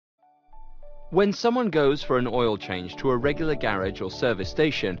When someone goes for an oil change to a regular garage or service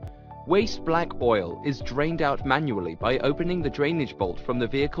station, waste black oil is drained out manually by opening the drainage bolt from the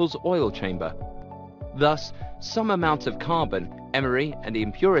vehicle's oil chamber. Thus, some amount of carbon, emery, and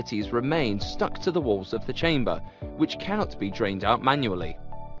impurities remain stuck to the walls of the chamber, which cannot be drained out manually.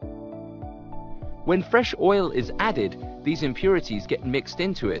 When fresh oil is added, these impurities get mixed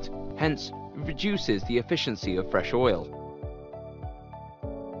into it, hence reduces the efficiency of fresh oil.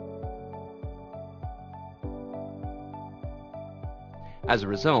 As a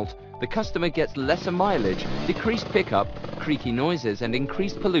result, the customer gets lesser mileage, decreased pickup, creaky noises, and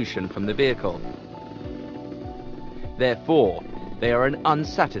increased pollution from the vehicle. Therefore, they are an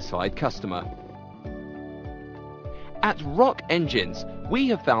unsatisfied customer. At Rock Engines, we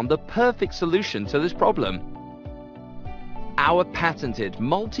have found the perfect solution to this problem. Our patented,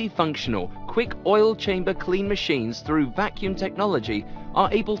 multifunctional, quick oil chamber clean machines through vacuum technology are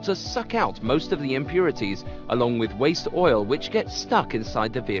able to suck out most of the impurities along with waste oil which gets stuck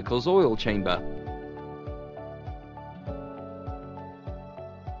inside the vehicle's oil chamber.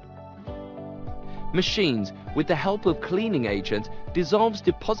 Machines, with the help of cleaning agent, dissolves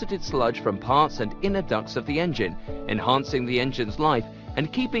deposited sludge from parts and inner ducts of the engine, enhancing the engine's life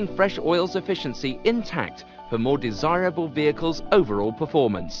and keeping fresh oil's efficiency intact for more desirable vehicle's overall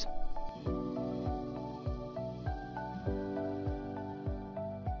performance.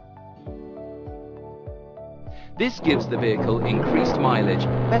 This gives the vehicle increased mileage,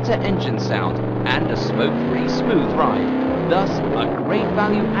 better engine sound, and a smoke-free smooth ride. Thus, a great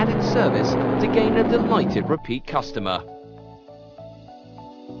value-added service to gain a delighted repeat customer.